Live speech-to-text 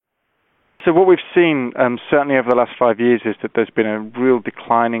So what we've seen, certainly over the last 5 years, is that there's been a real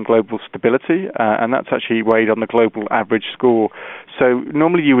decline in global stability, and that's actually weighed on the global average score. So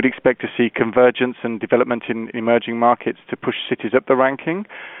normally you would expect to see convergence and development in emerging markets to push cities up the ranking.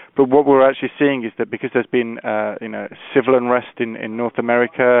 But what we're actually seeing is that because there's been civil unrest in North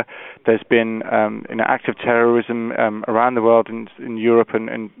America, there's been active terrorism around the world in Europe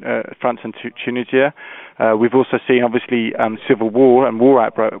and France and Tunisia. We've also seen, obviously, civil war and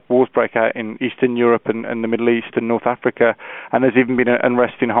wars break out in Eastern Europe and the Middle East and North Africa, and there's even been an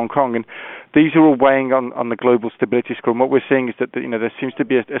unrest in Hong Kong. And these are all weighing on the global stability score. And what we're seeing is that there seems to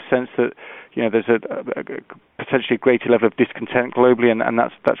be a sense that there's a potentially greater level of discontent globally, and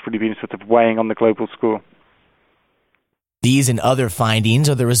that's really been sort of weighing on the global score. These and other findings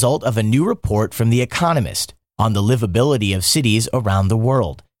are the result of a new report from The Economist on the livability of cities around the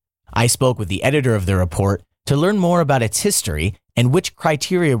world. I spoke with the editor of the report to learn more about its history and which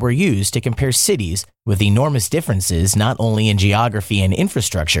criteria were used to compare cities with enormous differences not only in geography and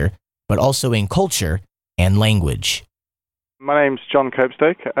infrastructure, but also in culture and language. My name's John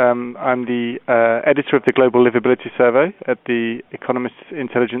Copestake. I'm the editor of the Global Livability Survey at the Economist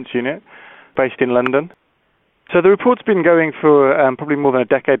Intelligence Unit, based in London. So the report's been going for probably more than a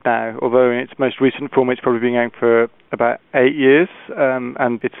decade now, although in its most recent form it's probably been going for about 8 years,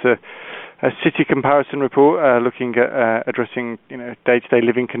 and it's a city comparison report looking at addressing day-to-day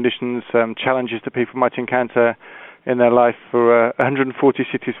living conditions, challenges that people might encounter in their life for 140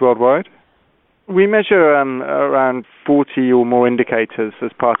 cities worldwide. We measure around 40 or more indicators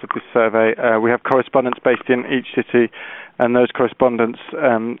as part of this survey. We have correspondents based in each city, and those correspondents,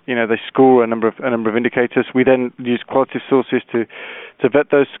 they score a number of indicators. We then use qualitative sources to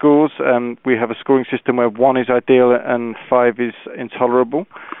vet those scores. We have a scoring system where 1 is ideal and 5 is intolerable.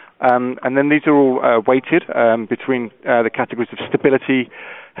 And then these are all weighted between the categories of stability,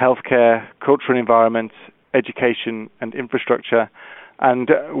 healthcare, culture and environment, education, and infrastructure.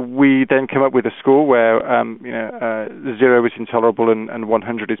 And we then come up with a score where 0 is intolerable and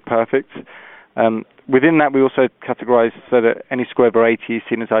 100 is perfect. Within that, we also categorize so that any score over 80 is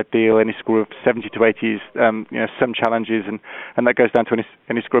seen as ideal, any score of 70 to 80 is some challenges, and that goes down to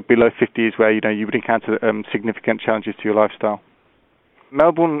any score below 50 is where you would encounter significant challenges to your lifestyle.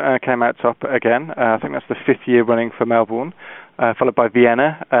 Melbourne came out top again. I think that's the 5th year running for Melbourne, followed by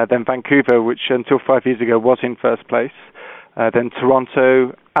Vienna, then Vancouver, which until 5 years ago was in first place. Then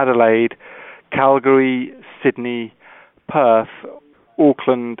Toronto, Adelaide, Calgary, Sydney, Perth,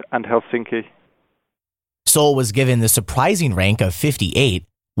 Auckland, and Helsinki. Seoul was given the surprising rank of 58,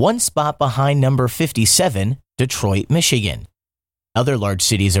 one spot behind number 57, Detroit, Michigan. Other large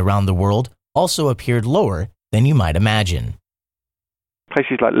cities around the world also appeared lower than you might imagine.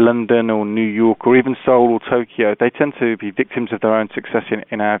 Places like London or New York or even Seoul or Tokyo, they tend to be victims of their own success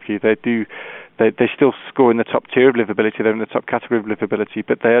in our view. They still score in the top tier of livability, they're in the top category of livability,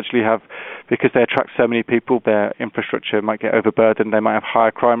 but they actually have, because they attract so many people, their infrastructure might get overburdened, they might have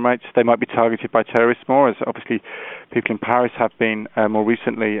higher crime rates, they might be targeted by terrorists more, as obviously people in Paris have been more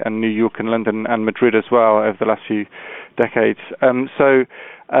recently, and New York and London and Madrid as well over the last few decades.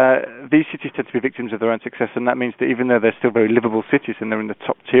 These cities tend to be victims of their own success, and that means that even though they're still very livable cities and they're in the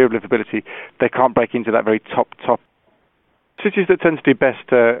top tier of livability, they can't break into that very top. Cities that tend to do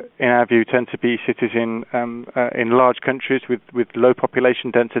best, in our view, tend to be cities in large countries with low population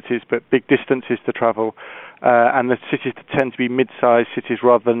densities but big distances to travel, and the cities that tend to be mid-sized cities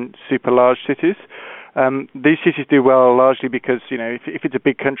rather than super large cities. These cities do well largely because, if it's a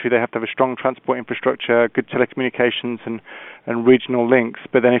big country, they have to have a strong transport infrastructure, good telecommunications and regional links.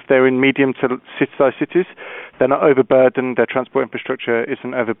 But then if they're in medium to sized cities, they're not overburdened, their transport infrastructure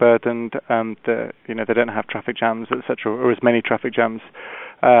isn't overburdened, they don't have traffic jams, etc., or as many traffic jams.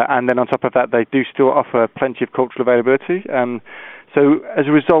 And then on top of that, they do still offer plenty of cultural availability. So as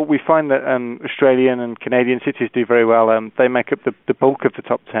a result, we find that Australian and Canadian cities do very well. They make up the bulk of the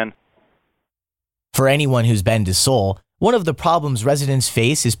top 10. For anyone who's been to Seoul, one of the problems residents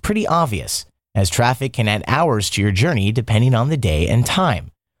face is pretty obvious, as traffic can add hours to your journey depending on the day and time.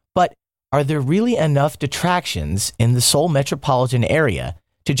 But are there really enough detractions in the Seoul metropolitan area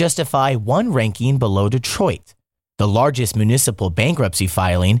to justify one ranking below Detroit, the largest municipal bankruptcy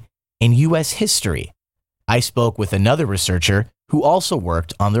filing in U.S. history? I spoke with another researcher who also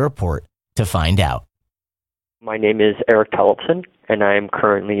worked on the report to find out. My name is Eric Tellefson, and I am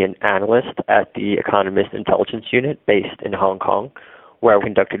currently an analyst at the Economist Intelligence Unit based in Hong Kong, where I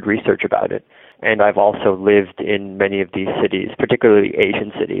conducted research about it. And I've also lived in many of these cities, particularly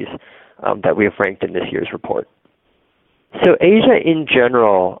Asian cities, that we have ranked in this year's report. So Asia in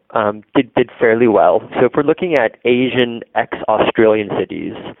general did fairly well. So if we're looking at Asian ex-Australian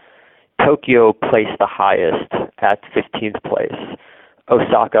cities, Tokyo placed the highest at 15th place.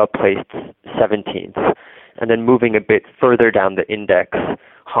 Osaka placed 17th. And then moving a bit further down the index,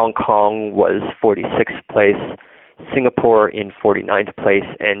 Hong Kong was 46th place, Singapore in 49th place,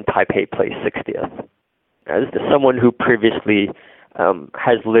 and Taipei placed 60th. As someone who previously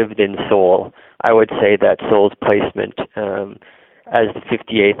has lived in Seoul, I would say that Seoul's placement as the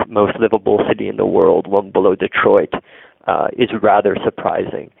 58th most livable city in the world, one below Detroit, is rather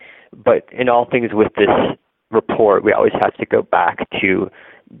surprising. But in all things with this report, we always have to go back to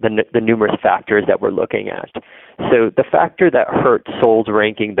the numerous factors that we're looking at. So the factor that hurt Seoul's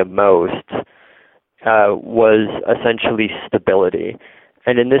ranking the most was essentially stability.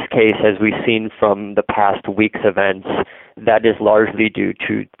 And in this case, as we've seen from the past week's events, that is largely due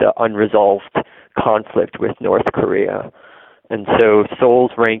to the unresolved conflict with North Korea. And so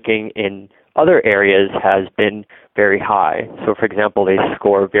Seoul's ranking in other areas has been very high. So, for example, they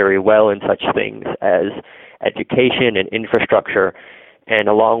score very well in such things as education and infrastructure. And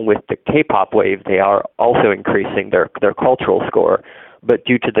along with the K-pop wave, they are also increasing their cultural score. But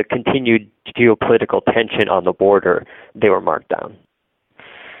due to the continued geopolitical tension on the border, they were marked down.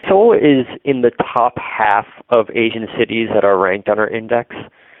 Seoul is in the top half of Asian cities that are ranked on our index,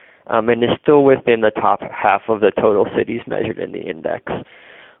 and is still within the top half of the total cities measured in the index.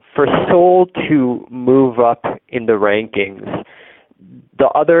 For Seoul to move up in the rankings, the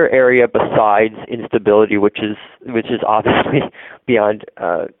other area besides instability, which is obviously beyond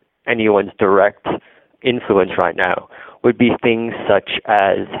anyone's direct influence right now, would be things such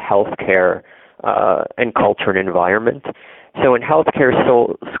as healthcare and culture and environment. So in healthcare,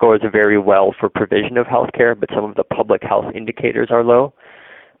 Seoul scores very well for provision of healthcare, but some of the public health indicators are low.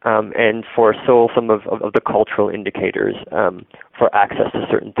 And for Seoul, some of the cultural indicators for access to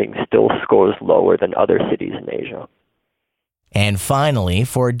certain things still scores lower than other cities in Asia. And finally,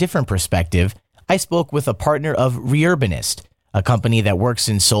 for a different perspective, I spoke with a partner of Reurbanist, a company that works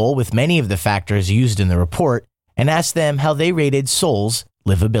in Seoul with many of the factors used in the report, and asked them how they rated Seoul's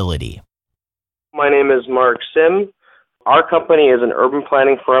livability. My name is Mark Sim. Our company is an urban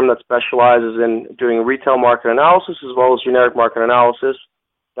planning firm that specializes in doing retail market analysis as well as generic market analysis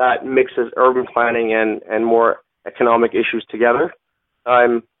that mixes urban planning and more economic issues together.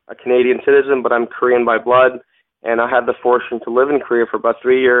 I'm a Canadian citizen, but I'm Korean by blood, and I had the fortune to live in Korea for about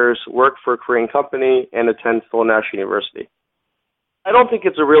 3 years, work for a Korean company, and attend Seoul National University. I don't think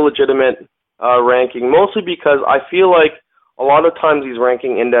it's a real legitimate ranking, mostly because I feel like a lot of times these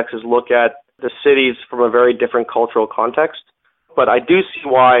ranking indexes look at the cities from a very different cultural context. But I do see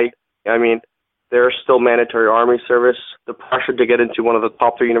why. I mean, there's still mandatory army service. The pressure to get into one of the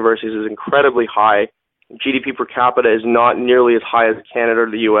top 3 universities is incredibly high. GDP per capita is not nearly as high as Canada or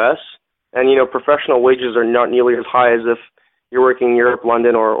the U.S. And, professional wages are not nearly as high as if you're working in Europe,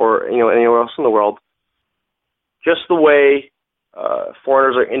 London, or anywhere else in the world. Just the way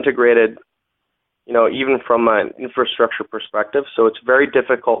foreigners are integrated, even from an infrastructure perspective. So it's very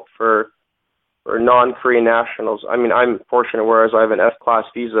difficult for non-Korean nationals. I mean, I'm fortunate, whereas I have an F-class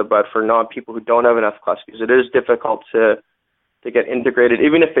visa, but for people who don't have an F-class visa, it is difficult to get integrated,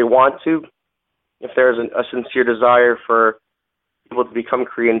 even if they want to. If there's a sincere desire for people to become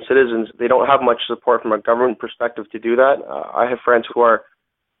Korean citizens, they don't have much support from a government perspective to do that. I have friends who are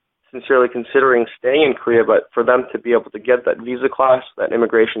sincerely considering staying in Korea, but for them to be able to get that visa class, that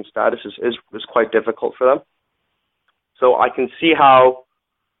immigration status is quite difficult for them. So I can see how,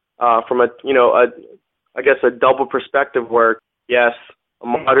 from a double perspective where, yes, a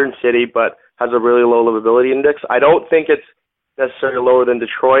modern city, but has a really low livability index. I don't think it's necessarily lower than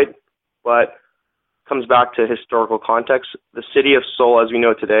Detroit, but comes back to historical context. The city of Seoul, as we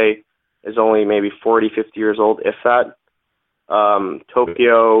know today, is only maybe 40, 50 years old, if that.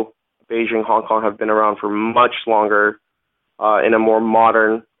 Tokyo, Beijing, Hong Kong have been around for much longer in a more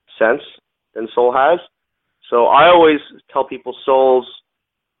modern sense than Seoul has. So I always tell people Seoul's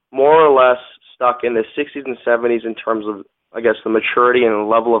more or less stuck in the 60s and 70s in terms of, I guess, the maturity and the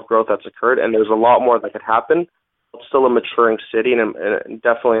level of growth that's occurred, and there's a lot more that could happen. It's still a maturing city and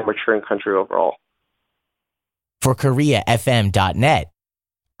definitely a maturing country overall. For KoreaFM.net,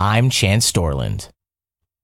 I'm Chance Storland.